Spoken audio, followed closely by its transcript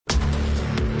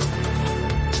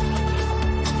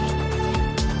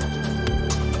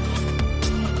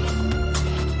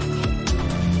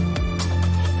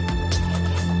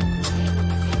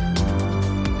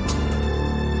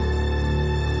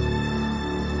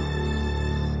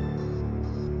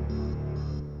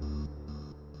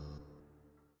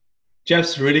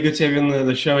Jeff, really good to have you on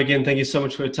the show again. Thank you so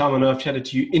much for your time. I know I've chatted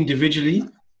to you individually,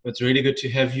 but it's really good to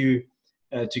have you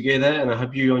together. And I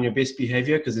hope you're on your best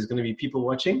behavior because there's going to be people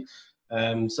watching.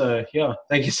 Yeah,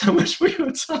 thank you so much for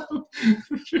your time.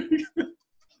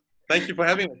 Thank you for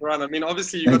having us, Ryan. I mean,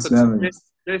 obviously, you got Thanks the for two having us.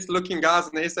 best looking guys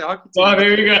in the SA hockey Oh, team.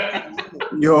 there we go.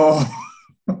 Yo.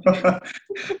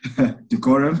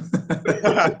 Decorum.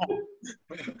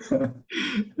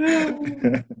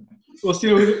 Well,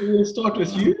 Steve, we'll start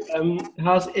with you.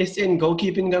 How's SN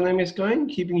goalkeeping dynamics going?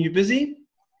 Keeping you busy?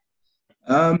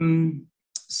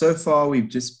 So far, we've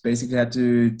just basically had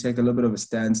to take a little bit of a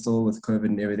standstill with COVID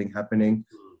and everything happening.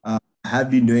 I have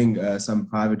been doing some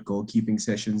private goalkeeping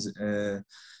sessions,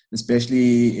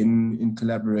 especially in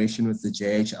collaboration with the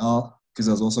JHL, because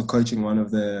I was also coaching one of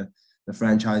the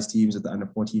franchise teams with the under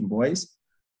 14 boys.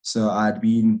 So I'd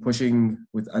been pushing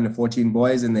with under 14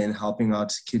 boys and then helping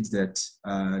out kids that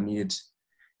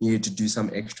needed to do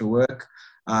some extra work.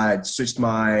 I switched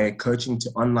my coaching to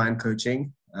online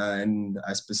coaching, and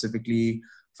I specifically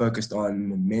focused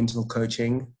on mental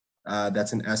coaching.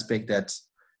 That's an aspect that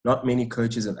not many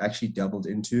coaches have actually dabbled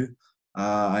into.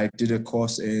 I did a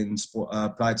course in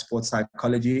applied sports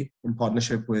psychology in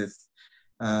partnership with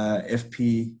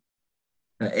FP,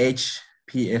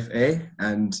 HPFA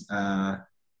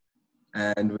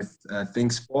and with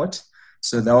Think Sport.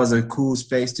 So that was a cool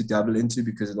space to dabble into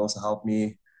because it also helped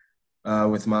me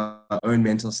with my own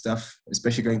mental stuff,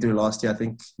 especially going through last year. I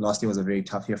think last year was a very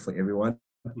tough year for everyone,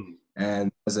 and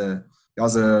it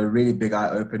was a really big eye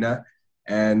opener.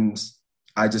 And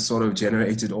I just sort of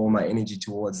generated all my energy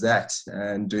towards that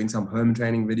and doing some home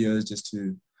training videos just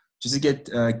to get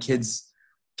kids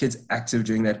active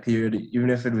during that period, even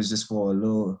if it was just for a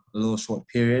little short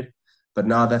period. But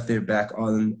now that they're back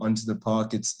onto the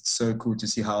park, it's so cool to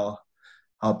see how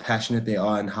passionate they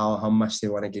are and how much they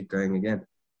want to get going again.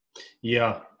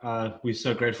 Yeah, we're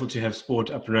so grateful to have sport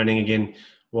up and running again.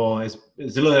 Well, as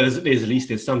little as it is, at least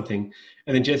there's something.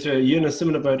 And then Jethro, you're in a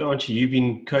similar boat, aren't you? You've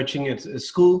been coaching at a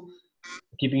school,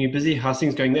 keeping you busy. How's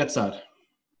things going that side?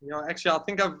 Actually, I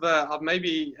think I've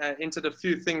maybe entered a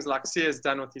few things like Siya's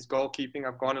done with his goalkeeping.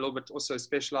 I've gone a little bit also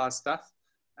specialized stuff.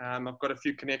 I've got a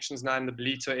few connections now in the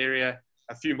Ballito area,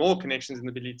 a few more connections in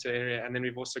the Ballito area, and then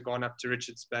we've also gone up to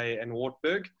Richards Bay and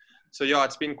Wartburg. So yeah,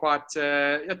 it's been quite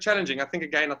challenging. I think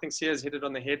Siya's hit it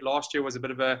on the head. Last year was a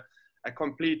bit of a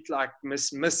complete like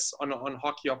miss on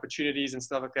hockey opportunities and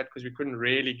stuff like that because we couldn't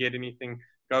really get anything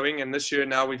going. And this year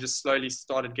now we just slowly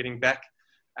started getting back.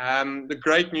 The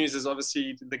great news is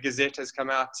obviously the Gazette has come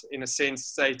out in a sense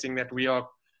stating that we are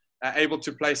able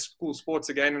to play school sports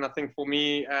again. And I think for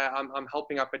me, I'm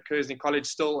helping up at Kersney College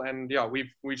still. And yeah,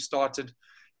 we've started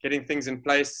getting things in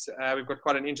place. We've got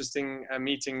quite an interesting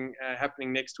meeting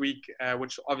happening next week,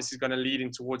 which obviously is going to lead in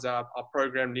towards our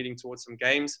program, leading towards some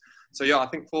games. So yeah, I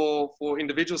think for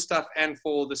individual stuff and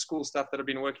for the school stuff that I've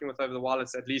been working with over the while,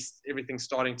 it's at least everything's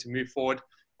starting to move forward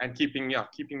and keeping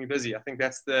me busy. I think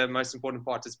that's the most important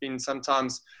part. It's been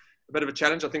sometimes a bit of a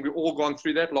challenge. I think we've all gone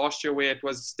through that last year where it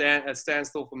was a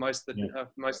standstill for most of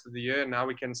the year. And now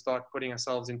we can start putting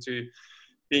ourselves into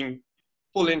being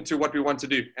full into what we want to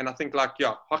do. And I think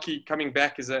hockey coming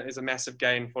back is a massive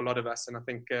gain for a lot of us. And I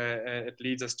think it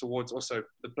leads us towards also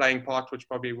the playing part, which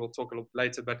probably we'll talk a little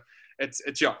later, but it's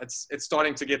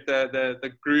starting to get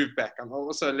the groove back. I'm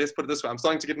also, let's put it this way, I'm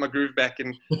starting to get my groove back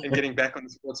in getting back on the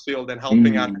sports field and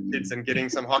helping out the kids and getting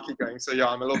some hockey going. So yeah,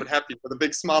 I'm a little bit happy with a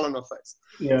big smile on my face.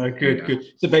 Yeah, good.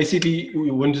 So basically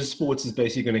winter sports is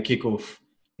basically going to kick off,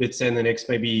 let's say in the next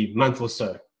maybe month or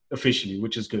so officially,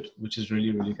 which is good, which is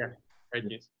really, really good. Great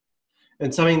news.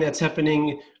 And something that's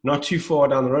happening not too far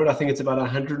down the road, I think it's about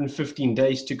 115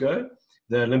 days to go,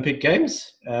 the Olympic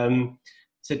Games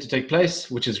set to take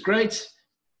place, which is great,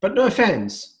 but no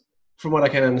fans, from what I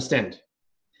can understand.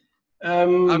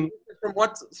 From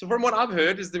what I've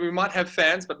heard is that we might have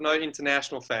fans, but no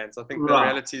international fans. I think the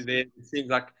reality there, it seems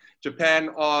like Japan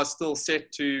are still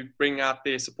set to bring out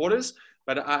their supporters,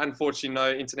 but unfortunately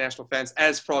no international fans,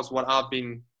 as far as what I've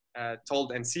been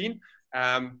told and seen.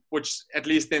 Which at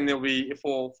least then there'll be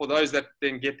for those that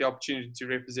then get the opportunity to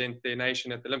represent their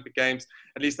nation at the Olympic Games,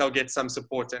 at least they'll get some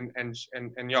support and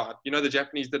yeah, the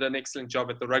Japanese did an excellent job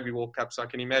at the Rugby World Cup, so I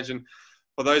can imagine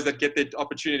for those that get the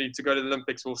opportunity to go to the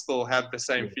Olympics, we'll still have the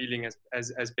same feeling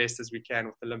as best as we can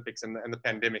with the Olympics and the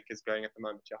pandemic is going at the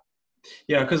moment.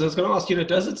 Yeah, because I was going to ask,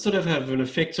 does it sort of have an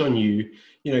effect on you?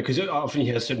 Because often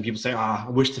you hear certain people say, I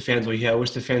wish the fans were here, I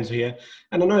wish the fans were here.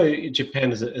 And I know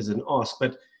Japan is an ask,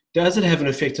 but does it have an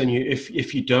effect on you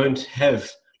if you don't have,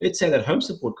 let's say, that home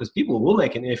support? Because people will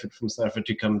make an effort from South Africa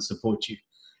to come and support you.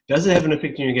 Does it have an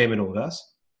effect on your game at all, guys?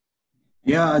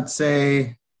 Yeah, I'd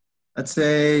say I'd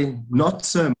say not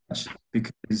so much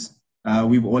because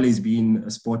we've always been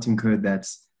a sporting code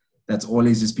that's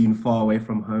always just been far away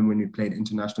from home when we played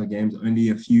international games. Only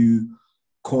a few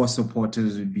core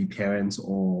supporters would be parents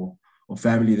or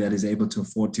family that is able to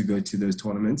afford to go to those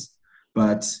tournaments.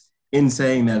 But in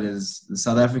saying that, is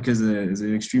South Africa is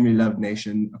an extremely loved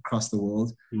nation across the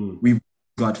world. We've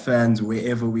got fans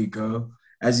wherever we go.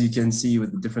 As you can see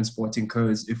with the different sporting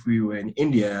codes, if we were in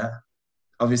India,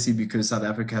 obviously because South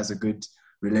Africa has a good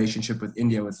relationship with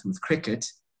India with cricket,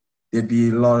 there'd be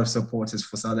a lot of supporters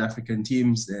for South African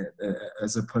teams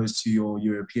as opposed to your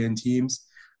European teams.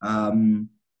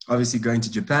 Obviously, going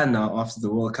to Japan now after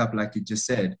the World Cup, like you just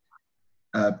said,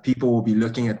 people will be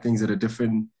looking at things at a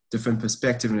different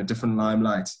perspective and a different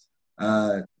limelight.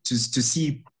 To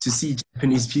see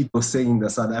Japanese people singing the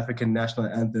South African national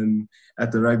anthem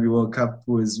at the Rugby World Cup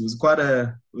was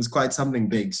quite something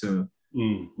big. So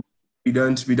we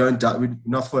don't doubt,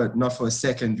 not for a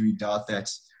second we doubt that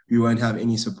we won't have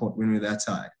any support when we're that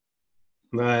side.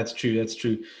 No, that's true. That's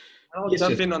true. I'll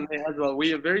jump in on there as well.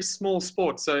 We're a very small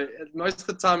sport, so most of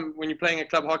the time when you're playing a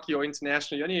club hockey or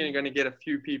international, you're only going to get a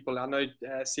few people. I know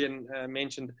Siya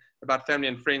mentioned about family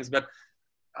and friends, but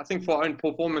I think for our own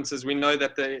performances, we know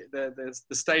that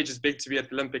the stage is big to be at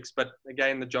the Olympics, but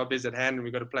again, the job is at hand and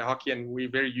we've got to play hockey, and we're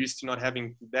very used to not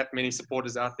having that many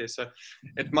supporters out there. So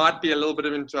it might be a little bit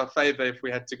into our favor if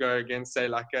we had to go against, say,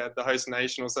 like the host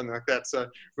nation or something like that. So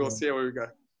we'll see where we go.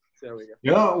 There we go.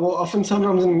 Yeah, well, often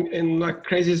sometimes in like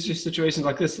crazy situations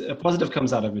like this, a positive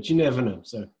comes out of it. You never know.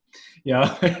 So,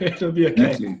 yeah, it'll be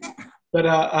okay. Exactly. But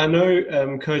I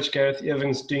know Coach Gareth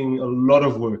Evans doing a lot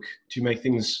of work to make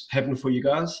things happen for you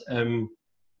guys.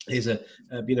 There's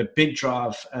been a big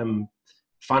drive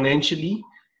financially.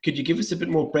 Could you give us a bit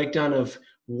more breakdown of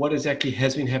what exactly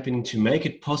has been happening to make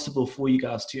it possible for you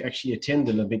guys to actually attend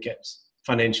the Olympic Games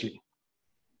financially?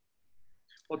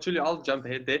 Well, Julia, I'll jump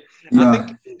ahead there. Yeah, I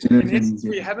think in essence,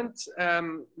 we haven't.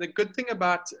 The good thing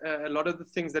about a lot of the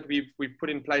things that we've put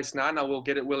in place now, and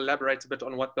we'll elaborate a bit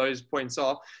on what those points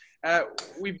are.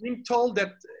 We've been told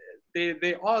that there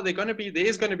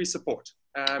is going to be support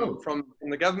from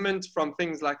the government, from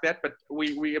things like that, but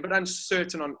we're a bit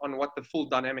uncertain on what the full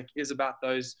dynamic is about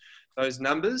those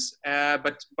numbers.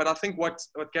 But I think what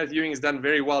Gareth Ewing has done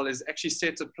very well is actually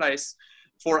set a place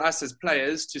for us as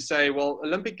players to say, well,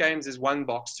 Olympic Games is one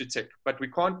box to tick, but we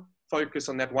can't focus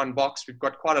on that one box. We've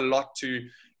got quite a lot to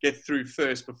get through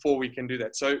first before we can do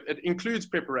that. So it includes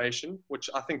preparation, which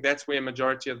I think that's where a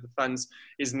majority of the funds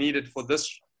is needed for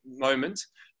this moment.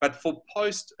 But for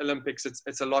post-Olympics,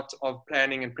 it's a lot of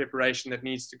planning and preparation that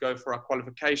needs to go for our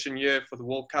qualification year for the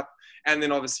World Cup, and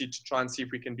then obviously to try and see if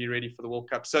we can be ready for the World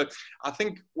Cup. So I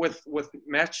think with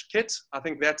Match Kit, I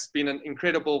think that's been an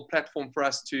incredible platform for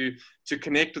us to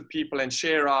connect with people and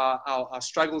share our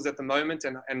struggles at the moment,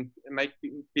 and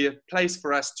be a place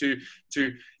for us to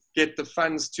get the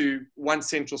funds to one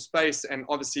central space. And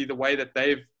obviously the way that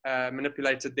they've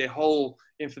manipulated their whole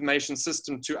information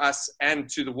system to us and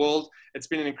to the world, it's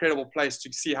been an incredible place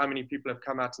to see how many people have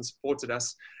come out and supported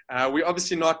us. We're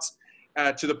obviously not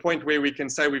to the point where we can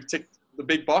say we've ticked the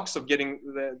big box of getting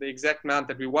the exact amount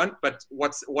that we want, but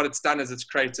what it's done is it's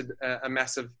created a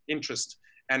massive interest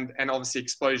and obviously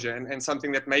exposure, and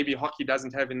something that maybe hockey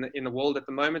doesn't have in the world at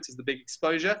the moment is the big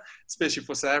exposure, especially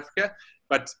for South Africa.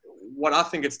 But what I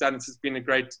think it's done is it's been a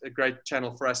great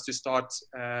channel for us to start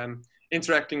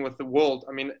interacting with the world.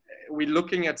 I mean, we're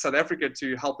looking at South Africa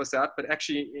to help us out, but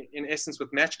actually, in essence,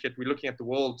 with Match Kit, we're looking at the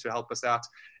world to help us out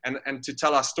and to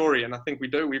tell our story. And I think we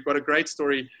do. We've got a great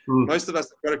story. Most of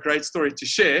us have got a great story to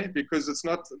share, because it's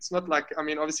not like, I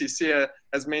mean, obviously, Siya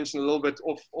has mentioned a little bit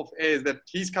off air that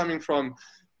he's coming from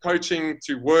coaching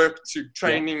to work to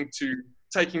training to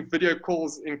taking video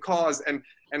calls in cars,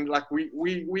 and like we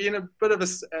in a bit of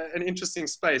an interesting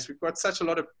space. We've got such a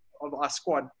lot of our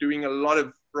squad doing a lot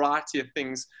of variety of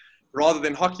things rather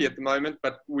than hockey at the moment,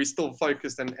 but we're still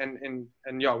focused and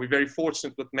yeah, we're very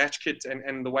fortunate with Match Kit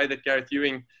and the way that Gareth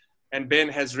Ewing and Ben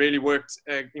has really worked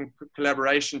in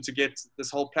collaboration to get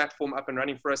this whole platform up and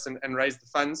running for us and raise the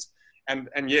funds. And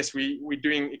yes, we're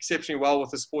doing exceptionally well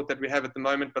with the sport that we have at the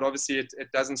moment, but obviously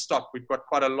it doesn't stop. We've got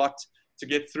quite a lot to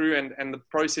get through, and the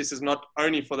process is not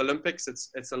only for the Olympics,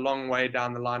 it's a long way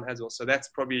down the line as well. So that's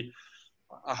probably,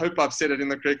 I hope I've said it in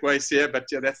the correct way here, but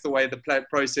yeah, that's the way the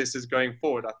process is going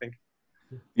forward, I think.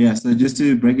 Yeah, so just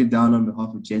to break it down on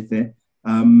behalf of Jet there,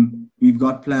 we've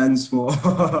got plans for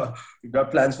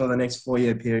the next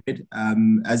 4-year period.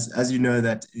 As you know,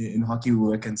 that in hockey we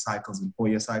work in cycles, in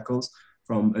 4-year cycles,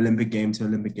 from Olympic game to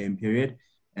Olympic game period.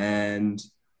 And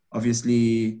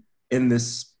obviously in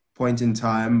this point in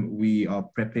time, we are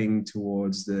prepping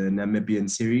towards the Namibian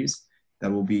series.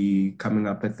 that will be coming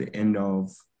up at the end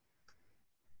of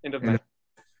May.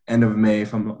 End of May,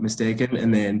 if I'm not mistaken,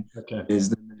 and then Okay. there's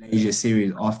the Malaysia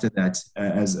series after that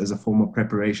as a form of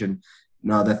preparation.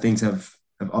 Now that things have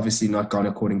obviously not gone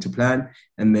according to plan,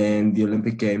 and then the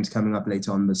Olympic Games coming up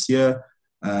later on this year,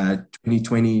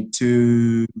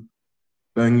 2022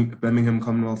 Birmingham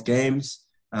Commonwealth Games,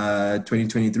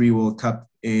 2023 World Cup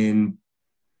in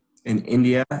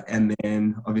India, and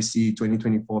then obviously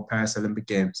 2024 Paris Olympic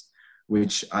Games,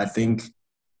 which I think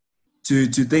to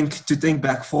think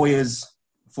back 4 years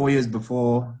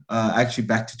before, actually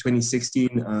back to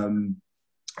 2016,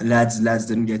 lads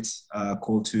didn't get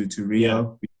called to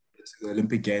Rio, to the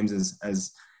Olympic Games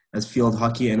as field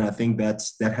hockey, and I think that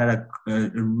had a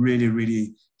really,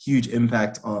 really huge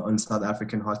impact on South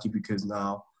African hockey, because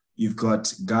now you've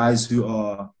got guys who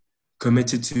are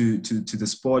committed to the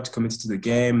sport, committed to the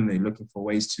game, and they're looking for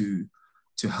ways to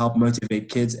help motivate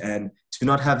kids, and to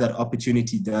not have that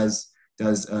opportunity does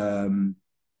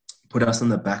put us on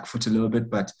the back foot a little bit,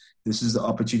 but this is the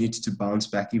opportunity to bounce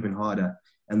back even harder.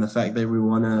 And the fact that we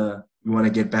wanna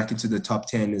get back into the top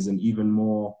 10 is an even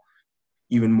more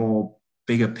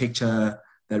bigger picture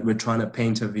that we're trying to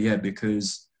paint over here,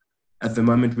 because at the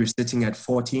moment we're sitting at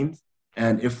 14th,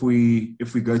 and if we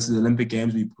go to the Olympic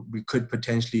Games, we could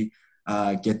potentially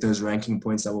get those ranking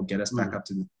points that will get us back up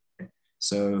to the 10.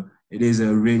 So it is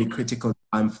a really critical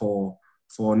time for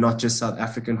not just South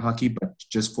African hockey, but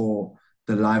just for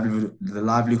the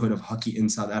livelihood of hockey in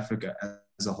South Africa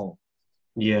as a whole.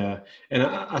 Yeah, and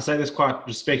I say this quite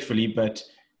respectfully, but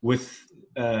with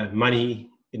money,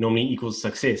 it normally equals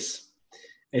success.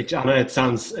 I know it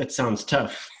sounds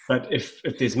tough, but if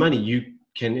there's money, you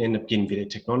can end up getting better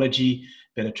technology,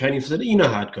 better training facility. You know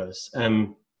how it goes.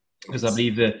 Because I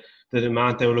believe that the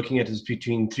amount they were looking at is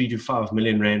between 3 to 5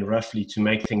 million rand roughly to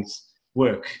make things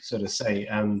work, so to say.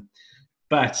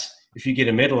 But if you get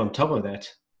a medal on top of that,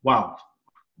 wow,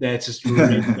 that's just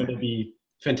really going to be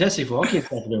fantastic for hockey in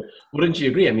South Africa. Wouldn't you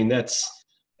agree? I mean,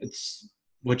 it's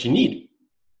what you need.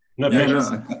 Again,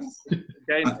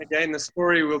 the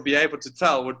story we'll be able to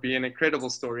tell would be an incredible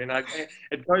story. And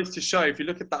it goes to show, if you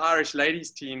look at the Irish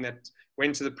ladies team that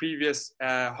went to the previous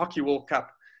Hockey World Cup,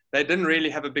 they didn't really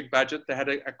have a big budget. They had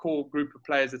a core group of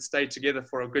players that stayed together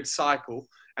for a good cycle,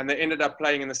 and they ended up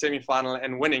playing in the semi-final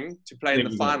and winning to play in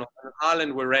the final. And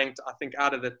Ireland were ranked, I think,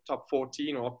 out of the top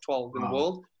 14 or 12 in the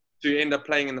world to end up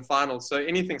playing in the final. So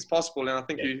anything's possible, and I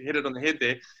think you hit it on the head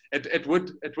there. It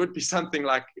would be something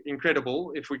like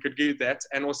incredible if we could do that,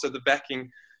 and also the backing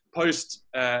post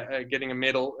getting a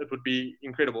medal, it would be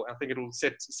incredible. I think it will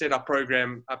set our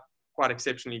program up quite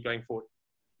exceptionally going forward.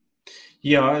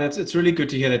 Yeah, and it's really good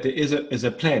to hear that there is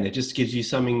a plan. It just gives you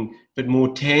something a bit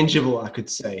more tangible, I could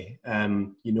say.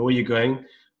 You know where you're going,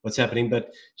 what's happening.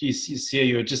 But geez,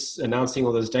 you were just announcing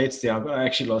all those dates there. I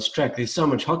actually lost track. There's so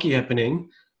much hockey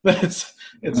happening, but it's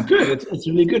good. It's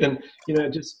really good. And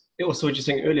just also what you're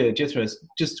saying earlier, Jethro, is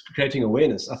just creating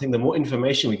awareness. I think the more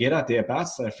information we get out there about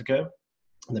South Africa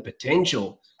and the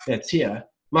potential that's here,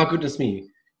 my goodness me,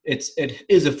 it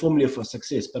is a formula for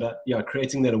success. But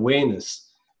creating that awareness,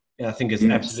 I think is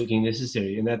absolutely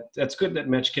necessary, and that's good that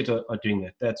MatchKit are doing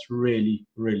that. That's really,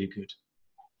 really good.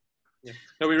 Yeah,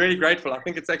 no, we're really grateful. I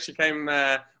think it's actually came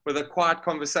with a quiet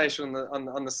conversation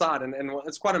on the side, and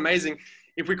it's quite amazing.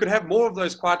 If we could have more of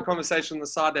those quiet conversations on the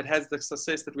side that has the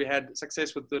success that we had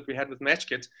with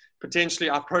MatchKit, potentially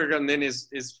our program then is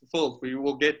fulfilled. We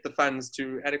will get the funds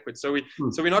to adequate. So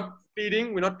we're not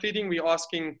pleading. We're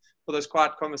asking for those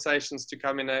quiet conversations to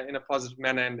come in a positive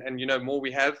manner, and more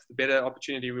we have, the better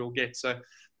opportunity we will get. So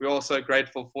we're also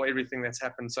grateful for everything that's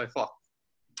happened so far.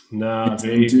 No,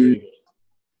 very good.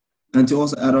 And to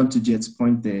also add on to Jet's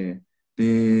point there,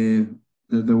 the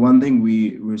one thing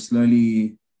we're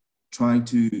slowly trying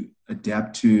to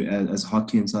adapt to as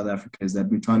hockey in South Africa is that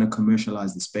we're trying to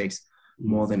commercialize the space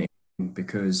more than anything,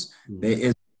 because there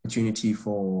is opportunity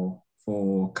for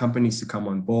companies to come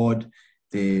on board.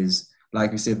 There's,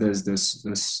 like we said,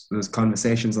 there's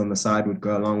conversations on the side would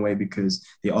go a long way, because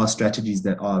there are strategies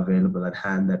that are available at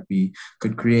hand that we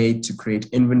could create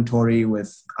inventory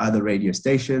with either radio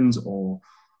stations or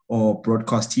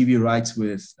broadcast TV rights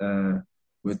with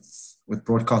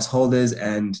broadcast holders,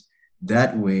 and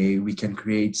that way we can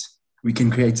create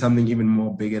something even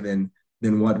more bigger than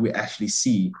what we actually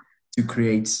see, to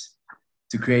create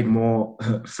more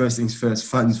first things first,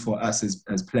 funds for us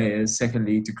as players.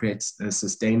 Secondly, to create a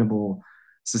sustainable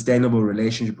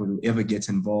relationship with whoever gets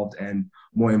involved, and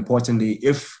more importantly,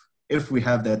 if we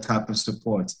have that type of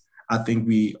support, I think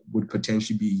we would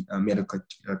potentially be medal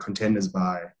contenders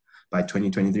by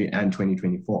 2023 and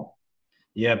 2024.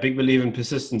 Yeah, big believer in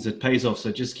persistence. It pays off.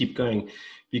 So just keep going.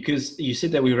 Because you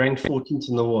said that we ranked 14th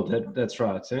in the world. That's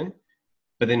right, eh?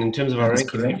 But then in terms of our That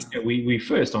is ranking, correct. we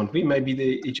first, aren't we? Maybe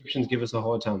the Egyptians give us a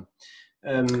hard time.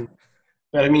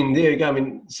 But I mean, there you go. I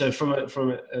mean, so from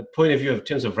a point of view of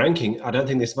terms of ranking, I don't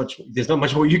think there's not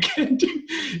much more you can do.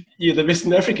 You're the best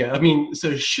in Africa. I mean,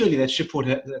 so surely that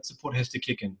support has to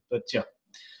kick in. But yeah,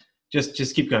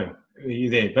 just keep going.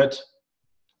 You're there. But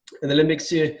in the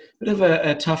Olympics, yeah, bit of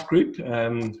a tough group.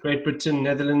 Great Britain,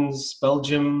 Netherlands,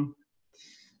 Belgium.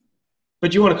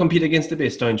 But you want to compete against the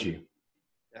best, don't you?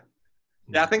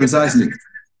 Yeah, I think Precisely.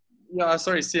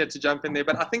 sorry, Siya, to jump in there,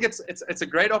 but I think it's a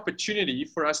great opportunity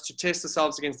for us to test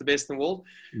ourselves against the best in the world.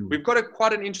 We've got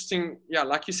quite an interesting,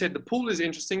 like you said, the pool is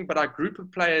interesting, but our group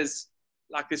of players,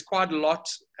 like there's quite a lot,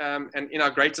 and in our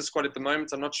greater squad at the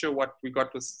moment, I'm not sure what we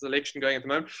got with selection going at the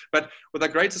moment, but with our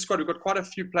greater squad, we've got quite a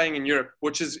few playing in Europe,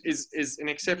 which is an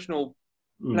exceptional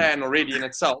plan already in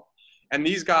itself. And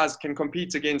these guys can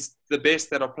compete against the best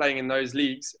that are playing in those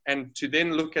leagues, and to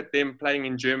then look at them playing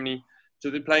in Germany, to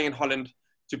them playing in Holland,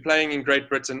 to playing in Great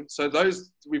Britain. So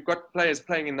we've got players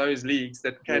playing in those leagues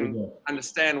that can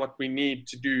understand what we need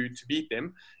to do to beat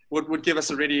them. Would give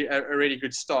us a really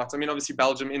good start. I mean, obviously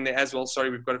Belgium in there as well. Sorry,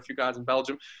 we've got a few guys in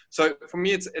Belgium. So for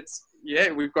me,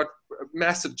 we've got a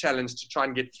massive challenge to try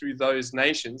and get through those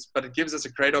nations, but it gives us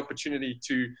a great opportunity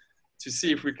to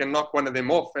see if we can knock one of them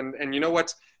off. And you know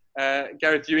what?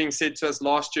 Gareth Ewing said to us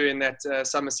last year in that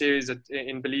summer series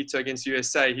in Belito against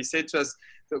USA, he said to us,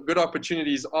 the good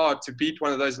opportunities are to beat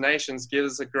one of those nations,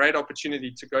 gives us a great opportunity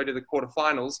to go to the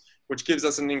quarterfinals, which gives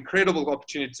us an incredible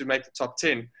opportunity to make the top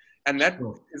 10. And that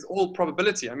is all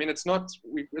probability. I mean, it's not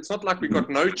like we've got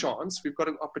no chance. We've got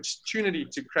an opportunity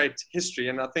to create history.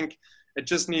 And I think it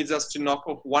just needs us to knock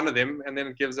off one of them, and then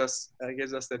it gives us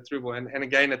that through ball. And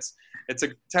again, it's a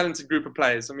talented group of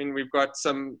players. I mean, we've got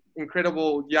some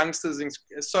incredible youngsters,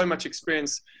 so much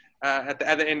experience at the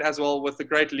other end as well, with a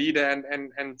great leader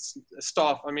and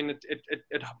staff. I mean,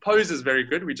 it poses very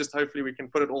good. We just hopefully we can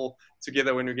put it all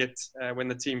together when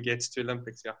the team gets to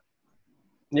Olympics. Yeah.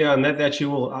 Yeah, and that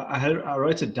you will. I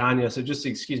wrote it down here, so just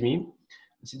excuse me.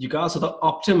 I said you guys are the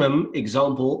optimum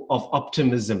example of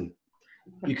optimism,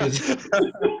 because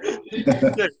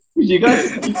you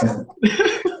guys.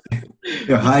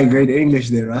 Your high grade English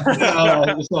there, right?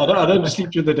 I don't just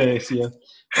sleep through the day, Siya.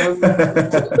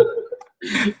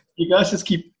 You guys just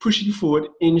keep pushing forward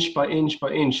inch by inch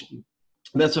by inch.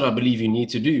 That's what I believe you need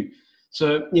to do.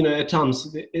 So, at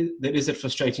times there is a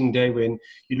frustrating day when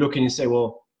you look and you say,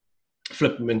 well,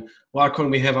 flip, man, why can't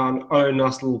we have our own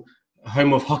nice little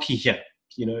home of hockey here,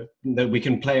 that we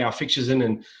can play our fixtures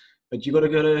in, but you got to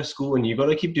go to school and you got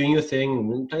to keep doing your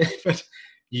thing. But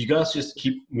you guys just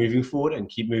keep moving forward and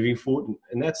keep moving forward.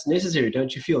 And that's necessary,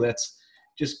 don't you feel? That's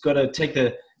just got to take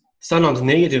the sometimes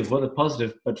negative or the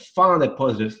positive, but find that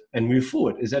positive and move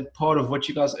forward. Is that part of what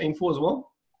you guys aim for as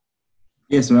well?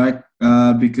 Yes, right.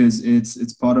 Because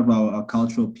it's part of our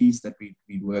cultural piece that we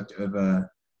worked over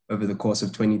the course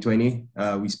of 2020.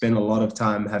 We spent a lot of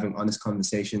time having honest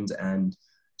conversations and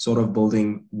sort of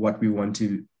building what we want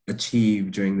to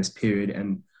achieve during this period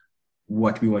and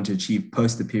what we want to achieve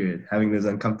post the period, having those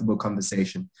uncomfortable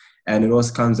conversations. And it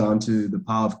also comes down to the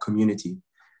power of community.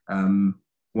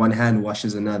 One hand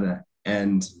washes another,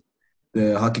 and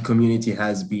the hockey community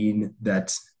has been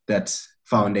that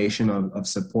foundation of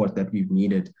support that we've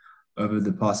needed over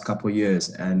the past couple of years.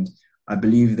 And I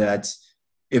believe that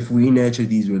if we nurture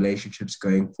these relationships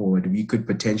going forward, we could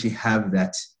potentially have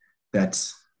that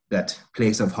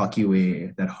place of hockey,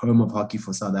 where that home of hockey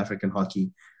for South African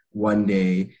hockey one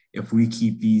day, if we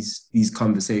keep these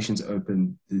conversations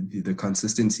open, the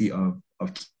consistency of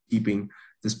keeping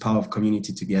this power of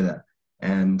community together.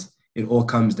 And it all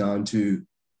comes down to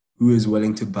who is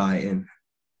willing to buy in.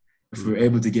 If we're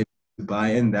able to get to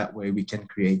buy in, that way we can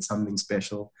create something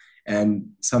special and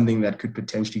something that could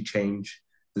potentially change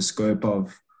the scope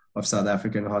of South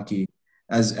African hockey.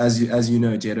 As you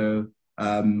know, Jethro,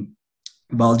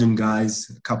 Belgian guys,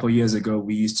 a couple of years ago,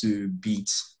 we used to beat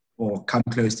or come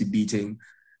close to beating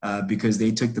because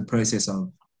they took the process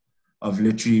of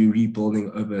literally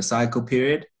rebuilding over a cycle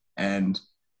period, and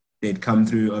they'd come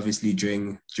through obviously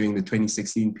during the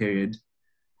 2016 period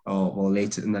or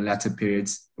later in the latter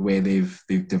periods where they've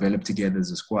developed together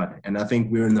as a squad. And I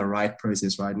think we're in the right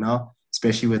process right now,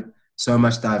 especially with so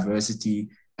much diversity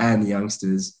and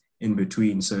youngsters in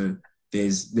between. So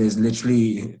there's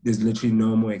literally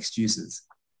no more excuses.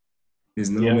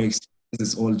 There's no more excuses.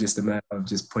 It's all just a matter of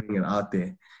just putting it out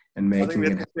there and making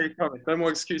it happen. No more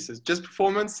excuses. Just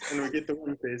performance, and we get the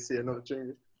win there, Siya, not doing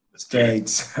it. Straight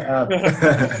up.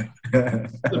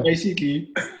 So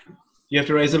basically, You have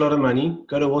to raise a lot of money,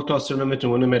 go to a world-class tournament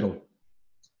and win a medal.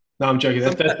 No, I'm joking.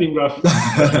 That's been rough.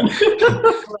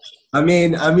 I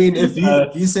mean,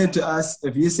 if you said to us,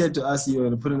 you were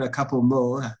to put in a couple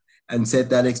more and set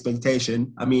that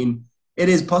expectation, I mean, it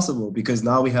is possible because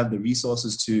now we have the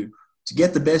resources to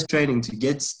get the best training, to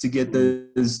get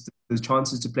those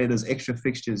chances to play those extra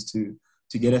fixtures to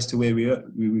get us to where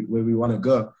we want to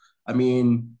go. I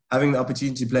mean, having the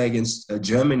opportunity to play against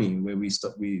Germany, where we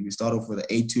start off with an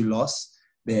 8-2 loss.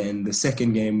 Then the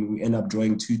second game, we end up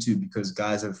drawing 2-2 because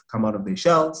guys have come out of their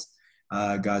shells.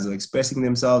 Guys are expressing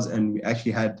themselves, and we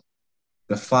actually had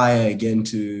the fire again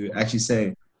to actually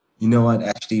say, you know what,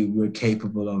 actually we're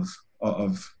capable of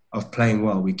playing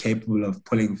well. We're capable of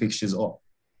pulling fixtures off.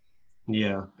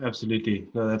 Yeah, absolutely.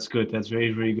 No, that's good. That's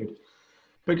very, very good.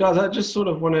 But guys, I just sort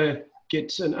of want to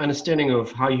get an understanding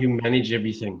of how you manage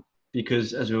everything,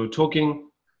 because as we were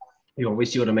talking, you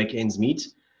obviously got to make ends meet,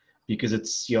 because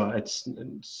it's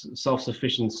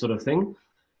self-sufficient sort of thing.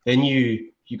 Then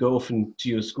you go off into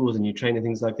your schools and you train and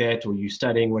things like that, or you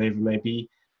studying, whatever it may be.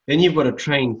 Then you've got to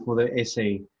train for the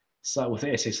essay side, with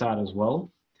the essay side as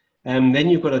well. And then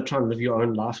you've got to try and live your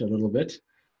own life a little bit.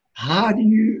 How do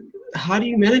you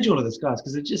manage all of this, guys?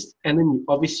 Because and then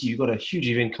obviously you've got a huge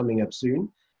event coming up soon.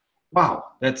 Wow,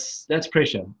 that's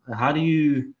pressure. How do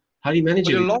you manage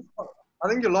it? I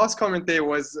think your last comment there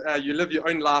was you live your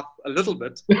own life a little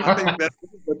bit. I think that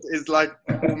little bit is like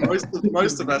for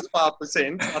most of us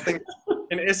 5%. I think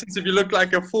in essence, if you look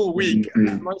like a full week,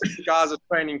 most of the guys are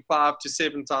training 5 to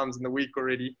 7 times in the week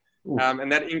already.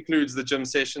 And that includes the gym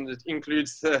sessions. It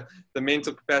includes the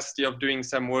mental capacity of doing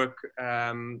some work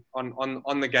on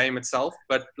the game itself.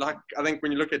 But like I think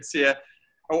when you look at Siya,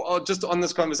 or just on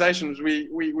this conversation,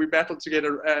 we battled to get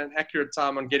an accurate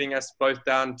time on getting us both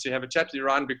down to have a chat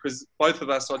around, because both of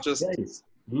us are just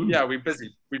we're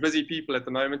busy people at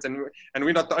the moment, and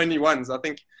we're not the only ones. I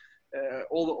think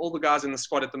all the guys in the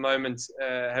squad at the moment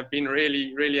have been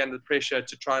really under pressure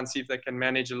to try and see if they can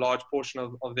manage a large portion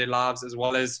of their lives as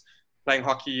well as playing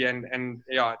hockey, and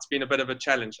it's been a bit of a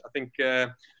challenge. I think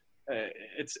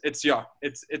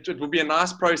it will be a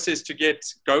nice process to get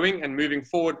going and moving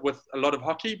forward with a lot of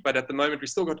hockey, but at the moment we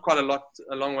still got quite a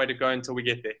long way to go until we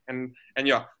get there. And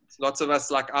lots of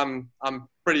us, like I'm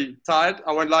pretty tired,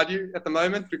 I won't lie to you, at the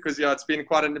moment, because it's been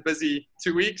quite a busy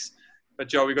 2 weeks.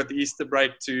 But we got the Easter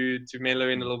break to mellow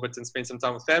in a little bit and spend some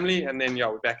time with family, and then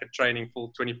we're back at training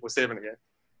full 24/7 again.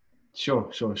 Sure.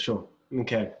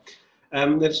 Okay. I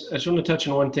just want to touch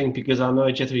on one thing, because I know,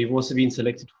 Jethro, you've also been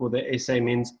selected for the SA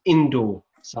men's indoor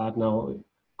side now.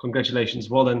 Congratulations.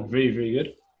 Well done. Very, very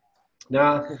good.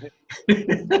 Now,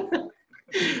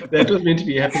 that was meant to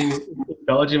be happening in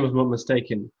Belgium, if I'm not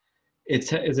mistaken.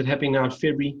 Is it happening now in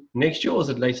February next year, or is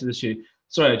it later this year?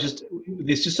 Sorry,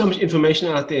 there's just so much information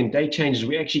out there and date changes,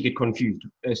 we actually get confused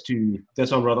as to,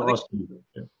 that's what I'm rather asking you.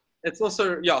 Yeah. It's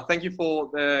also, thank you for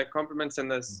the compliments and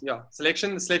this,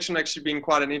 selection. The selection actually been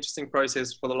quite an interesting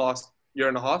process for the last year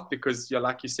and a half, because,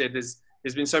 like you said, there's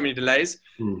been so many delays.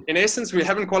 In essence, we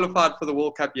haven't qualified for the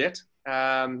World Cup yet.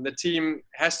 The team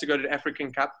has to go to the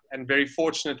African Cup, and very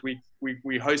fortunate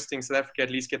we're hosting South Africa,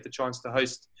 at least get the chance to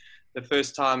host the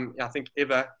first time, I think,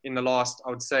 ever in the last, I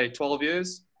would say, 12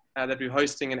 years that we're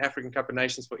hosting an African Cup of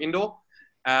Nations for indoor.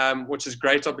 Which is a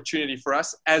great opportunity for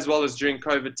us, as well as during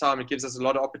COVID time. It gives us a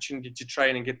lot of opportunity to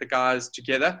train and get the guys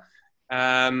together.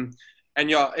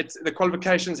 It's the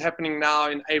qualifications happening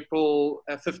now in April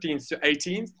 15th to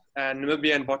 18th.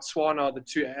 Namibia and Botswana are the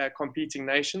two competing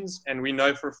nations, and we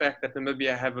know for a fact that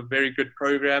Namibia have a very good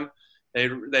program.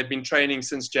 They've been training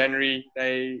since January.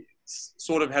 They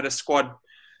sort of had a squad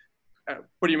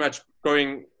pretty much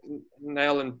going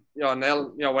whatever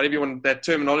you want, that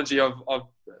terminology of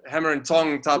hammer and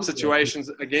tong type situations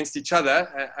against each other.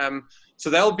 So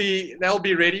they'll be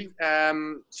ready.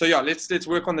 Let's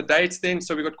work on the dates then.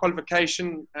 So we've got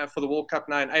qualification for the World Cup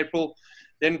now in April.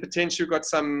 Then potentially we've got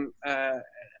some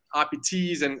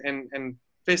IPTs and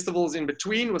festivals in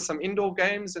between with some indoor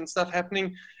games and stuff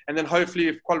happening. And then hopefully,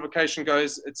 if qualification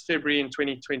goes, it's February in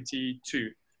 2022.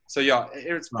 So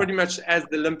it's pretty much as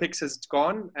the Olympics has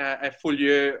gone, a full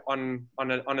year on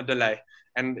a delay.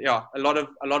 And a lot of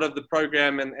the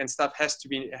program and stuff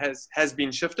has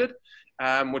been shifted,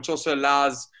 which also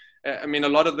allows. A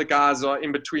lot of the guys are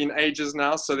in between ages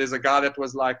now. So there's a guy that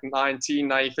was like 19,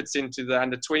 now he fits into the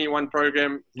under 21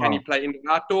 program. Can he play indoor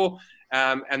and outdoor?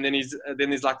 And then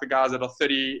there's like the guys that are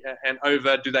 30 and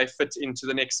over. Do they fit into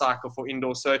the next cycle for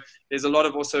indoor? So there's a lot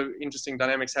of also interesting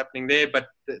dynamics happening there. But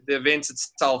the event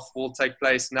itself will take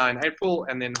place now in April,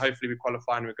 and then hopefully we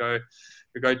qualify and we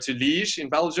go to Liège in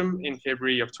Belgium in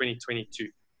February of 2022.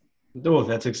 Oh,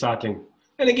 that's exciting!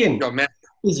 And again,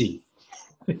 busy.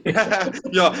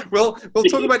 Yeah, we'll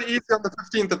talk about it easy on the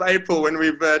 15th of April when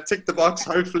we've ticked the box.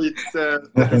 Hopefully, that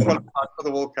we qualified for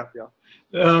the World Cup. Yeah.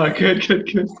 Oh, good,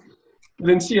 good, good.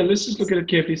 Then, Siya, let's just look at it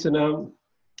carefully. So now,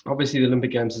 obviously, the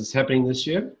Olympic Games is happening this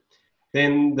year.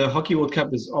 Then the Hockey World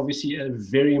Cup is obviously a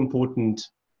very important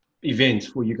event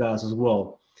for you guys as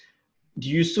well. Do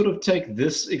you sort of take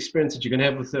this experience that you're going to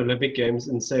have with the Olympic Games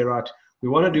and say, right, we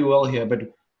want to do well here, but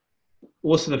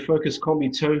also the focus can't be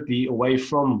totally away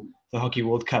from the Hockey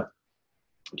World Cup?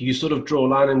 Do you sort of draw a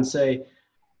line and say,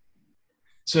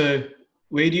 so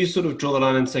where do you sort of draw the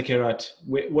line and say, okay, right,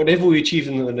 whatever we achieve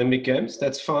in the Olympic Games,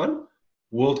 that's fine.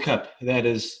 World Cup, that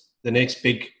is the next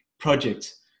big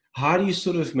project. How do you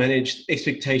sort of manage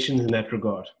expectations in that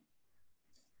regard?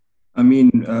 I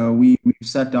mean, we've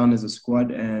sat down as a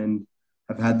squad and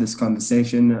have had this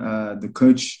conversation. The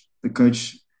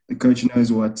coach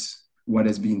knows what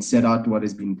has been set out, what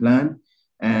has been planned,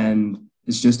 and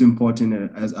it's just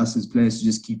important as us as players to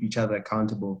just keep each other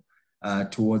accountable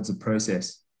towards the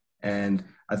process. And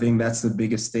I think that's the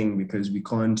biggest thing, because we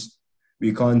can't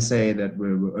say that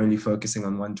we're only focusing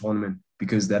on one tournament,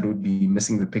 because that would be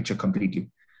missing the picture completely.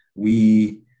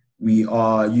 We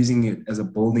are using it as a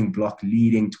building block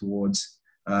leading towards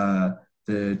the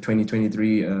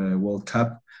 2023 World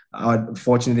Cup.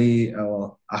 Unfortunately,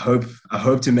 I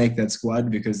hope to make that squad,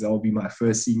 because that will be my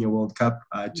first senior World Cup.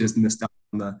 I just missed out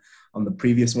on the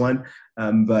previous one.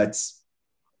 But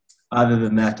other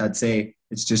than that, I'd say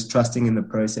it's just trusting in the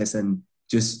process and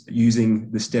just using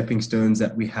the stepping stones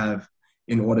that we have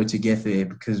in order to get there,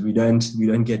 because you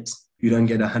don't get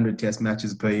 100 test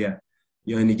matches per year.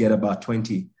 You only get about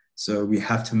 20. So we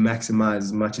have to maximize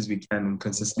as much as we can and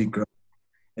consistently grow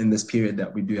in this period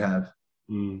that we do have.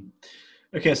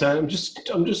 Okay, so I'm just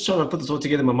trying to put this all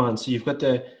together in my mind. So you've got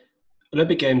the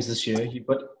Olympic Games this year. You've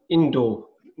got indoor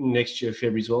next year,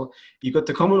 February as well. You've got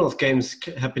the Commonwealth Games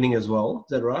happening as well.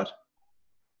 Is that right?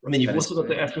 And then you've also got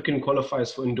the African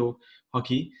qualifiers for indoor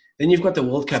hockey. Then you've got the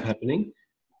World Cup happening.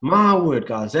 My word,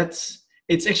 guys,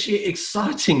 it's actually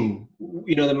exciting.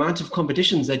 You know, the amount of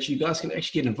competitions that you guys can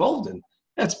actually get involved in.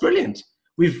 That's brilliant.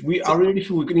 I really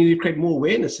feel we need to create more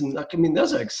awareness, and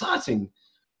those are exciting.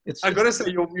 I gotta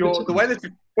say, the way that you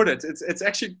put it, it's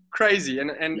actually crazy.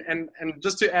 And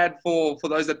just to add for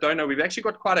those that don't know, we've actually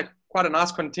got quite a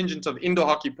nice contingent of indoor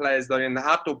hockey players though in the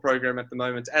outdoor program at the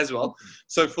moment as well.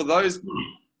 So for those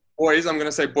boys, I'm going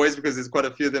to say boys because there's quite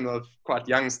a few of them are quite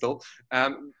young still.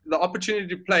 The opportunity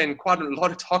to play in quite a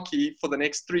lot of hockey for the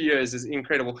next 3 years is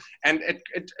incredible, and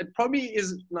it probably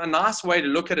is a nice way to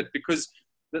look at it, because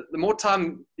the more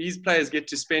time these players get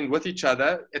to spend with each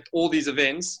other at all these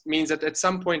events means that at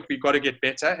some point we've got to get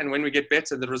better. And when we get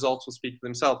better, the results will speak for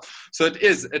themselves. So it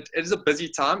is a busy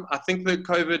time. I think the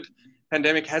COVID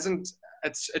pandemic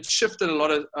it's shifted a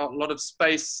lot of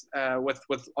space with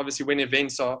obviously when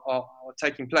events are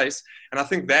taking place. And I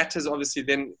think that has obviously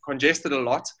then congested a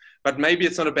lot. But maybe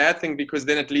it's not a bad thing, because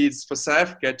then it leads for South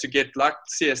Africa to get, like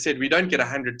Siya said, we don't get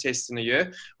 100 tests in a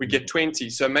year, we get 20.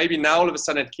 So maybe now all of a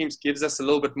sudden it gives us a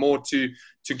little bit more to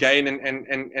gain,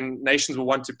 and nations will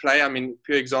want to play. I mean,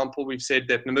 pure example, we've said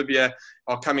that Namibia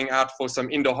are coming out for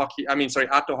some outdoor hockey,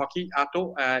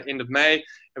 end of May.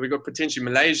 And we've got potentially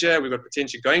Malaysia, we've got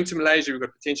potentially going to Malaysia, we've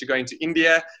got potentially going to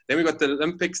India, then we've got the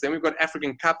Olympics, then we've got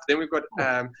African Cup, then we've got,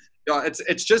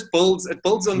 it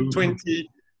builds on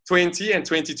 2020 and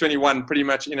 2021 pretty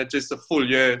much in just a full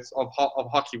year of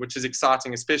hockey, which is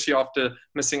exciting, especially after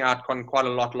missing out on quite a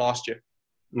lot last year.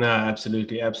 No,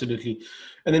 absolutely.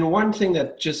 And then one thing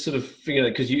that just sort of figured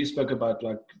out, because you spoke about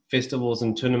like festivals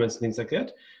and tournaments and things like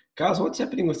that, guys, what's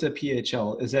happening with the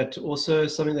PHL? Is that also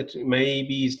something that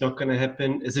maybe is not going to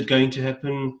happen? Is it going to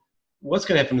happen? What's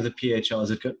going to happen with the PHL?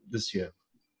 Is it this year?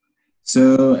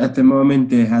 So at the moment,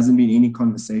 there hasn't been any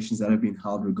conversations that have been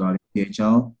held regarding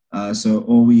PHL. So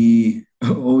all we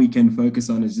can focus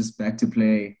on is just back to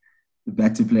play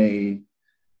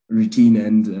routine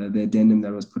and the addendum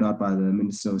that was put out by the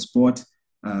Minister of Sport.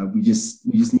 We just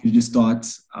need to start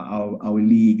our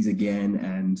leagues again,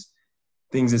 and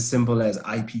things as simple as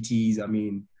IPTs. I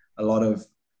mean,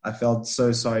 I felt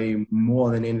so sorry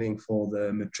more than anything for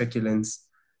the matriculants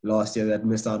last year that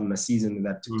missed out on a season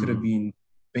that could have been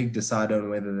big decider on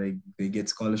whether they get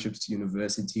scholarships to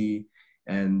university,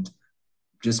 and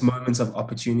just moments of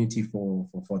opportunity for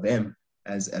them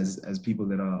as people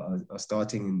that are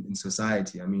starting in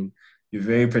society. I mean, you're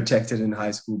very protected in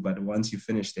high school, but once you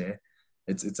finish there,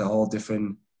 it's a whole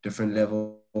different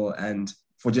level. And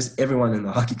for just everyone in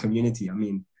the hockey community, I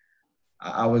mean,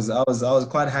 I was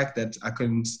quite hacked that I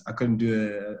couldn't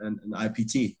do an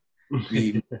IPT.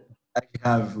 We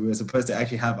were supposed to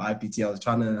actually have IPT. I was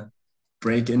trying to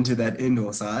break into that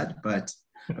indoor side, but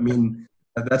I mean,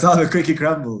 that's how the cookie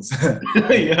crumbles.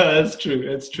 Yeah, that's true.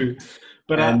 That's true.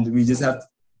 But and we just have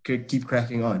to keep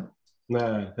cracking on.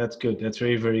 no, that's good. That's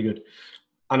very, very good.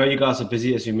 I know you guys are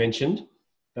busy, as you mentioned,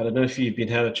 but I don't know if you've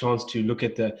had a chance to look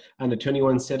at the under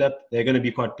 21 setup. They're going to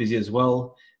be quite busy as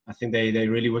well. I think they're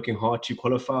really working hard to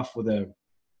qualify for the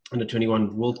under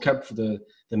 21 World Cup for the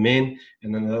men,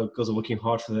 and then the girls are working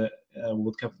hard for the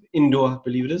World Cup indoor, I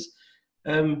believe it is.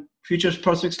 Future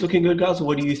prospects looking good, guys.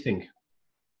 What do you think?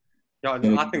 Yeah,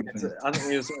 I think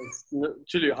it's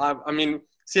truly. I mean,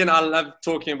 Siya and I love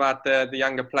talking about the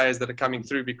younger players that are coming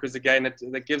through, because again,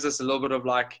 it gives us a little bit of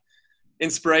like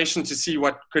inspiration to see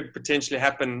what could potentially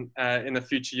happen in the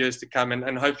future years to come,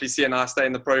 and hopefully Siya and I stay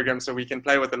in the program so we can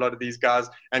play with a lot of these guys.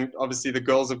 And obviously the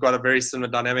girls have got a very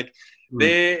similar dynamic.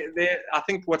 I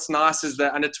think what's nice is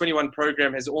the under 21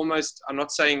 program has almost, I'm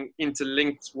not saying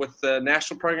interlinked with the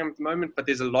national program at the moment, but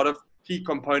there's a lot of key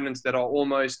components that are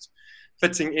almost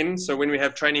fitting in. So when we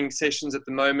have training sessions at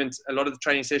the moment, a lot of the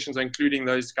training sessions are including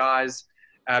those guys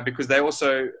because they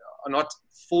also are not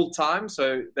full time,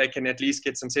 so they can at least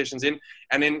get some sessions in.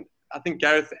 And then I think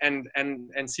Gareth and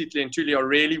Seatley and Tuli are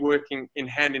really working in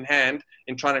hand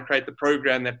in trying to create the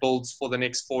program that builds for the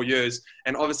next 4 years.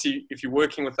 And obviously, if you're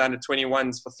working with under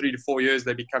 21s for 3 to 4 years,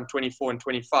 they become 24 and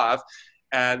 25.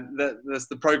 And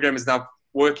the program is now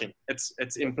working. It's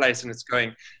in place and it's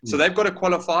going. So they've got to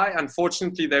qualify.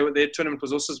 Unfortunately, their tournament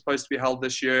was also supposed to be held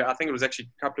this year. I think it was actually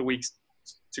a couple of weeks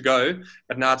to go,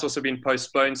 but now it's also been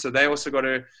postponed. So they also got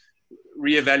to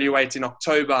reevaluate in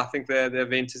October. I think the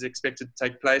event is expected to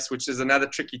take place, which is another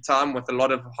tricky time with a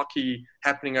lot of hockey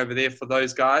happening over there for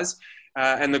those guys.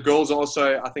 And the girls are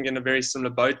also, I think, in a very similar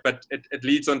boat, but it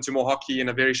leads on to more hockey in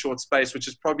a very short space, which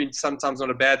is probably sometimes not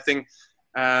a bad thing,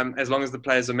 as long as the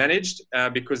players are managed,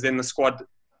 because then the squad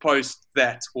post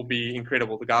that will be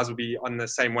incredible. The guys will be on the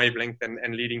same wavelength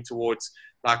and leading towards,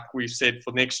 like we've said,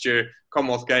 for next year,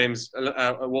 Commonwealth Games,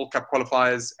 World Cup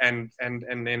qualifiers, and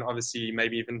then obviously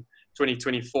maybe even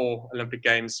 2024 Olympic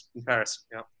Games in Paris.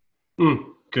 Yeah.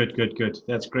 Good.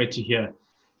 That's great to hear.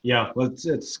 Yeah, well,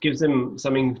 it gives them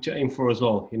something to aim for as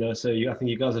well, So I think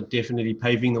you guys are definitely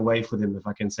paving the way for them, if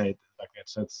I can say it like that.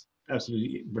 So it's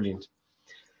absolutely brilliant.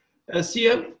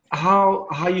 Siya, how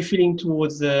are you feeling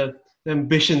towards the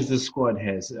ambitions the squad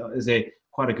has? Is there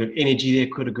quite a good energy there,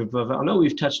 quite a good vibe? I know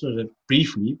we've touched on it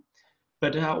briefly,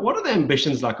 but what are the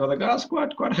ambitions like? Are the guys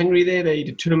quite hungry there? Are they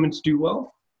determined to do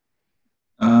well?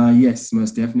 Yes,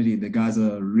 most definitely. The guys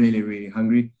are really, really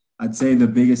hungry. I'd say the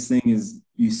biggest thing is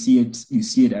you see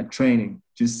it at training.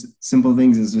 Just simple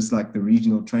things is just like the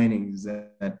regional trainings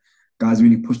that guys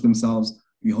really push themselves.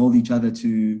 We hold each other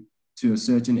to a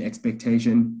certain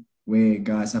expectation where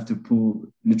guys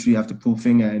literally have to pull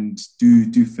finger and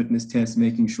do fitness tests,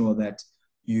 making sure that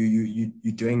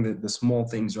you're doing the small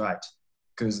things right,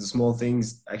 because the small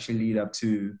things actually lead up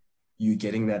to you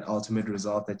getting that ultimate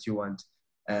result that you want.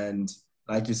 And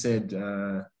like you said,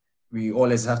 we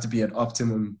always have to be at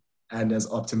optimum and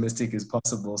as optimistic as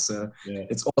possible. So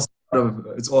it's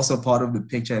also part of the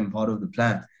picture and part of the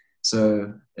plan.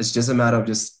 So it's just a matter of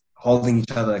just holding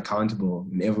each other accountable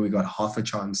whenever we got half a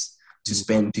chance to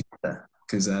spend together.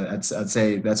 Because I'd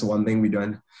say that's one thing we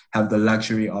don't have the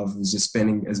luxury of, is just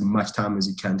spending as much time as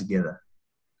you can together.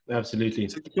 Absolutely.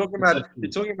 So you're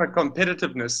talking about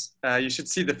competitiveness. You should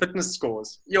see the fitness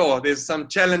scores. There's some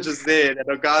challenges there that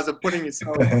our guys are putting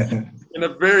themselves in a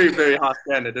very, very high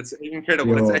standard. It's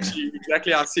incredible. It's actually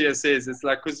exactly how Siya says. It's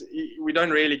like, because we don't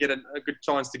really get a good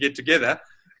chance to get together,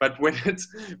 but when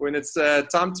it's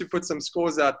time to put some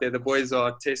scores out there, the boys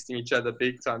are testing each other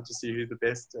big time to see who the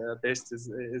best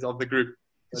is of the group.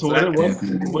 So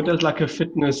what does like a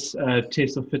fitness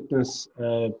test or fitness?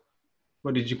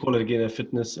 What did you call it again? A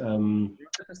fitness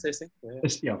testing.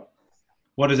 Yeah.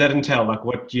 What does that entail? Like,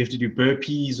 what do you have to do?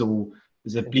 Burpees, or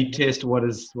is it bleep test? What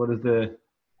is the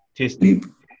test? Bleep.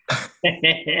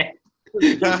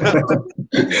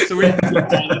 So we.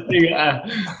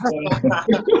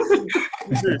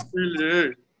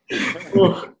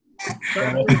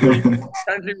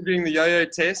 Currently we're doing the yo-yo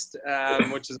test,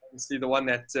 which is obviously the one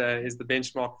that is the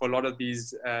benchmark for a lot of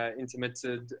these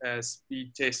intermittent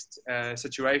speed test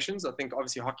situations. I think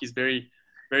obviously hockey is very,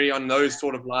 very on those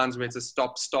sort of lines where it's a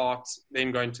stop, start,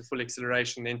 then go into full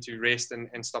acceleration, then to rest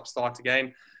and stop, start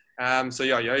again.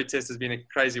 Yo-yo test has been a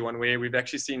crazy one where we've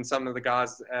actually seen some of the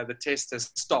guys, the test has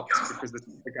stopped because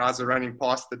the guys are running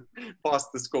past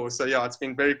the score. So it's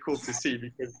been very cool to see,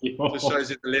 because it just shows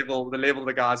you the level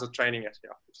the guys are training at,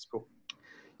 which is cool.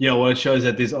 Yeah, well, it shows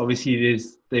that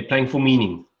they're playing for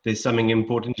meaning. There's something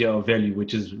important here of value,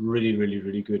 which is really, really,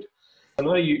 really good. I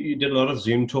know you did a lot of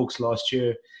Zoom talks last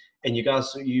year, and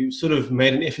you sort of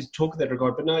made an effort to talk in that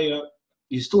regard, but now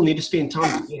you still need to spend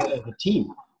time together as a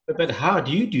team. But how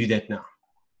do you do that now?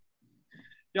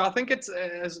 Yeah, I think it's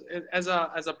as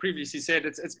I previously said,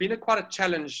 it's been quite a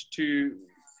challenge to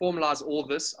formalize all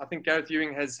this. I think Gareth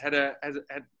Ewing has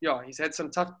he's had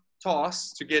some tough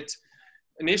tasks to get.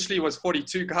 Initially, it was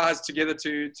 42 guys together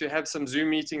to have some Zoom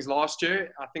meetings last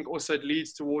year. I think also it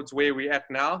leads towards where we're at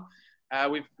now.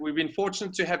 We've been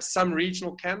fortunate to have some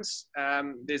regional camps.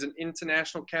 There's an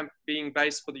international camp being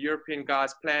based for the European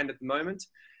guys planned at the moment.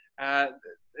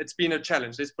 It's been a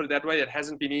challenge. Let's put it that way. It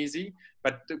hasn't been easy,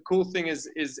 but the cool thing is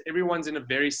everyone's in a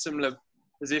very similar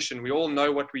position. We all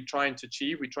know what we're trying to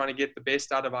achieve. We're trying to get the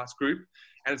best out of our group,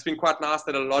 and it's been quite nice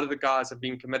that a lot of the guys have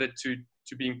been committed to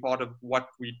being part of what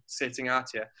we're setting out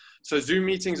here. So Zoom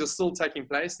meetings are still taking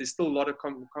place. There's still a lot of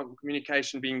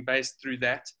communication being based through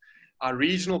that. Our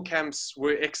regional camps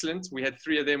were excellent. We had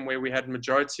 3 of them where we had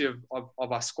majority of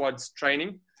our squads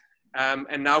training.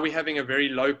 And now we're having a very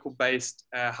local-based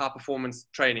high-performance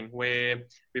training where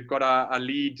we've got our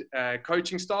lead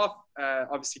coaching staff.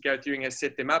 Obviously, Gareth Ewing has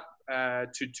set them up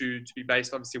to be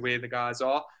based, obviously, where the guys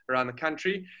are around the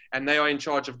country. And they are in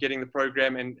charge of getting the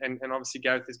program. And obviously,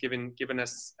 Gareth has given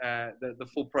us the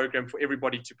full program for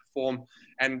everybody to perform.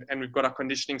 And we've got our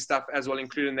conditioning stuff as well,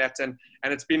 including that. And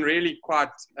it's been really quite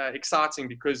exciting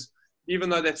because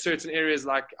even though that certain areas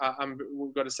like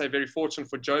we've got to say very fortunate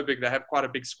for Joburg, they have quite a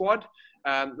big squad.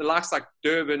 The likes like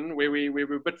Durban, where we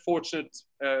were a bit fortunate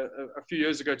a few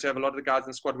years ago to have a lot of the guys in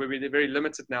the squad, where we're very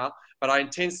limited now. But our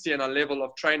intensity and our level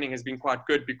of training has been quite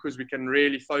good because we can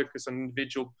really focus on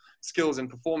individual skills and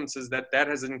performances. That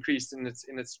has increased in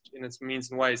its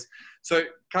means and ways. So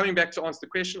coming back to answer the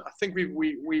question, I think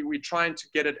we're trying to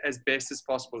get it as best as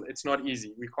possible. It's not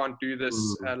easy. We can't do this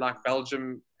like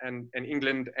Belgium and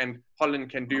England and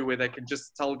Holland can do, where they can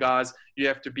just tell guys you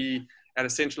have to be at a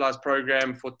centralized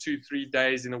program for 2-3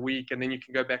 days in a week, and then you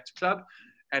can go back to club.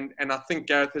 And I think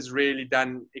Gareth has really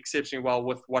done exceptionally well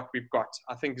with what we've got.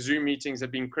 I think Zoom meetings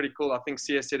have been critical. I think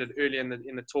Siya said it earlier in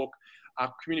the talk.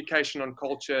 Our communication on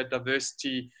culture,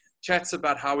 diversity, chats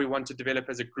about how we want to develop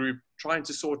as a group, trying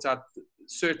to sort out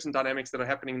certain dynamics that are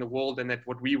happening in the world and that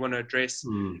what we want to address.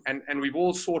 And we've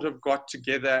all sort of got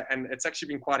together, and it's actually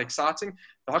been quite exciting.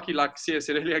 The hockey, like Siya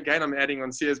said earlier, again, I'm adding on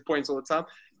Siya's points all the time.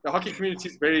 The hockey community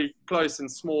is very close and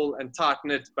small and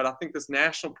tight-knit, but I think this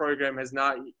national program has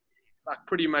now like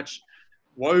pretty much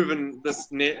woven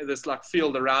this like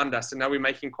field around us, and now we're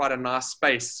making quite a nice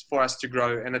space for us to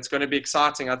grow, and it's going to be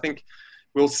exciting. I think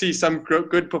we'll see some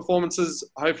good performances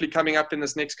hopefully coming up in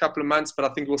this next couple of months, but I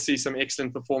think we'll see some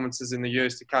excellent performances in the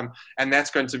years to come, and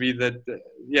that's going to be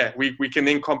we can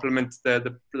then complement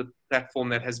the platform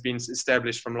that has been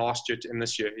established from last year in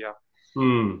this year.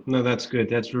 No, that's good.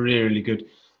 That's really, really good.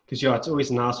 Because it's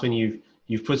always nice when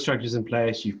you've put structures in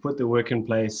place, you've put the work in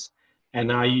place, and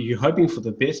now you're hoping for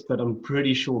the best. But I'm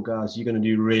pretty sure, guys, you're going to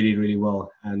do really, really well,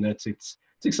 and it's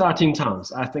exciting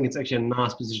times. I think it's actually a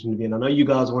nice position to be in. I know you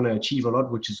guys want to achieve a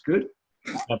lot, which is good.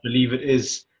 I believe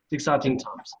it's exciting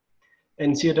times.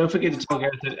 And Siya, don't forget to tell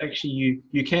Gareth that actually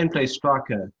you can play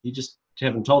striker. You just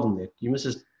haven't told him that. You miss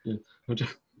his.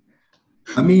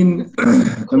 I mean,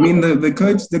 the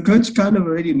coach kind of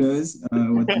already knows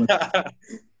what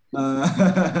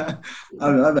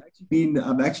I've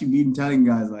actually been telling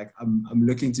guys, like, I'm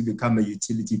looking to become a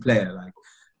utility player. Like,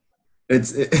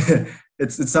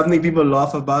 it's something people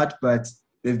laugh about, but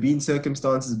there've been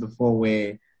circumstances before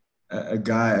where a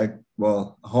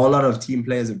whole lot of team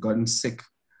players have gotten sick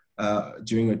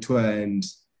during a tour, and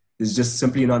there's just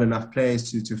simply not enough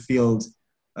players to field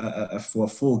for a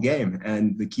full game,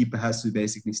 and the keeper has to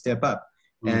basically step up.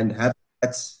 And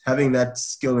having that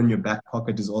skill in your back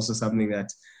pocket is also something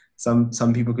that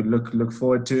some people could look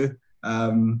forward to.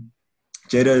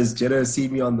 Jethro has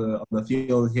seen me on the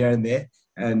field here and there,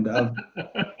 and I've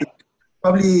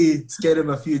probably scared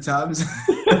him a few times.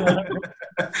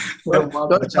 Don't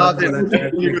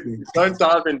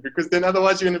dive in, because then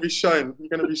otherwise you're going to be shown. You're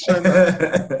going to be shown.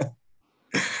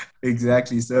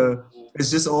 Exactly. So it's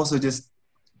just also just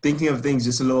thinking of things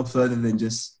just a little further than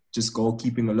just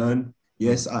goalkeeping alone.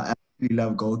 Yes, I absolutely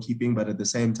love goalkeeping, but at the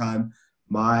same time,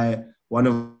 one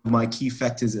of my key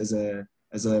factors as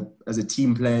a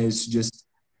team player is to just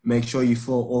make sure you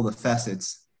fill all the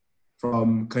facets,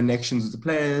 from connections with the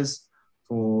players,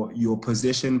 for your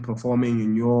position, performing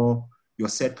in your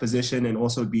set position, and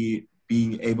also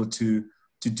being able to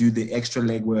do the extra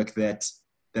legwork that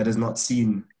is not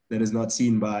seen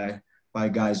by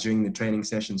guys during the training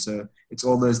session. So it's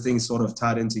all those things sort of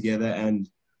tied in together, and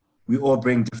we all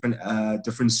bring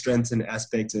different strengths and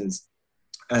aspects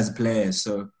as players.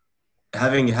 So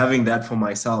having that for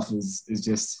myself is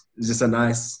just a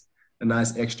nice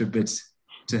extra bit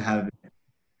to have.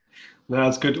 No,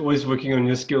 it's good. Always working on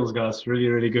your skills, guys. Really,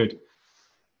 really good.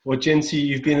 Well, Jency,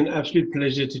 you've been an absolute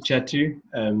pleasure to chat to.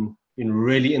 Been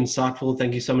really insightful.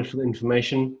 Thank you so much for the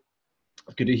information.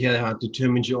 Good to hear how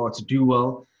determined you are to do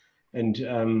well. And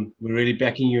we're really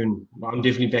backing you, and I'm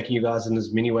definitely backing you guys in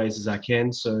as many ways as I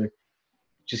can. So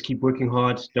just keep working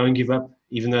hard. Don't give up,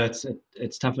 even though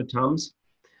it's tough at times.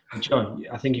 But yeah,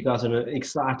 I think you guys are in an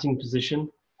exciting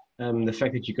position. The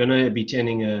fact that you're going to be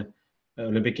attending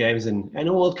Olympic Games and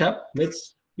a World Cup,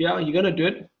 you're going to do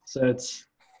it. So it's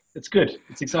good.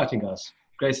 It's exciting, guys.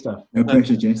 Great stuff. No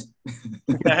pressure, Jess.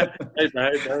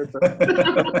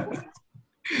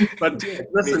 But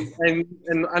listen,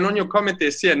 and on your comment there,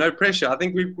 Siya, no pressure. I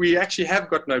think we actually have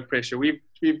got no pressure. We've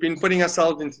been putting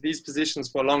ourselves into these positions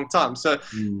for a long time. So,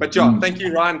 but yeah, thank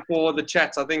you, Ryan, for the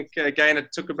chat. I think again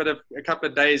it took a couple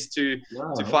of days to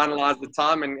finalize the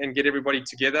time and get everybody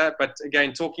together. But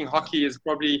again, talking hockey is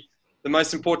probably the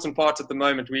most important part at the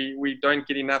moment. We don't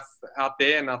get enough out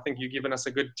there, and I think you've given us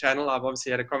a good channel. I've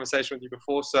obviously had a conversation with you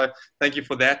before, so thank you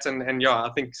for that. And yeah,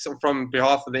 I think from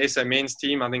behalf of the SA men's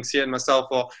team, I think Siya and myself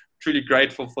are truly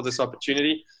grateful for this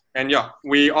opportunity. And yeah,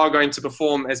 we are going to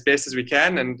perform as best as we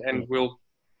can, and we'll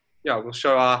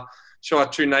show our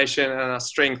true nation and our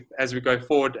strength as we go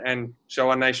forward, and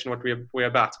show our nation what we're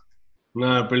about.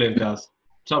 No, brilliant, guys.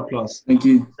 Top class. Thank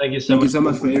you. Thank you so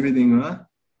much for everything, right?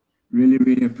 Really,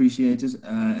 really appreciate it.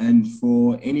 And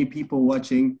for any people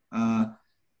watching,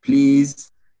 please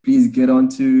get on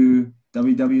to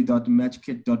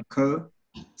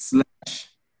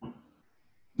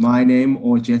www.matchkit.co/my name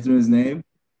or Jethro's name.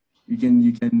 You can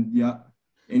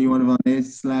any one of our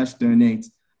names /donate.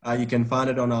 You can find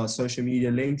it on our social media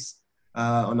links,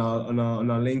 on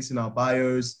our links in our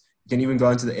bios. You can even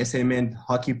go into the SA Men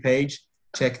hockey page,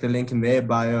 check the link in their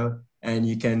bio, and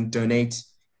you can donate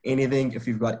anything if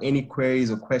you've got any queries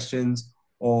or questions,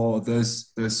 or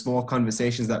those small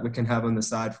conversations that we can have on the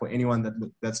side for anyone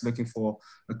that's looking for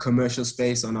a commercial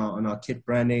space on our kit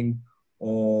branding,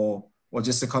 or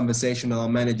just a conversation with our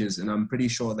managers. And I'm pretty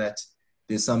sure that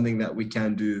there's something that we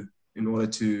can do in order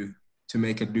to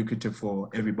make it lucrative for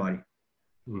everybody.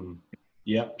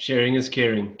 Yep, sharing is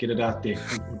caring. Get it out there.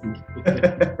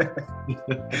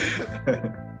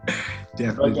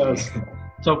 Definitely. Right, guys.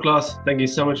 Top class. Thank you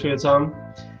so much for your time.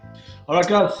 All right,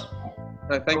 guys.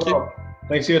 Thank you.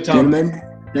 Thanks for your time. Gentlemen,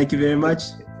 thank you very much.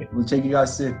 We'll check you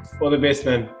guys soon. All the best,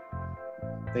 man.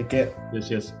 Take care.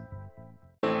 Yes.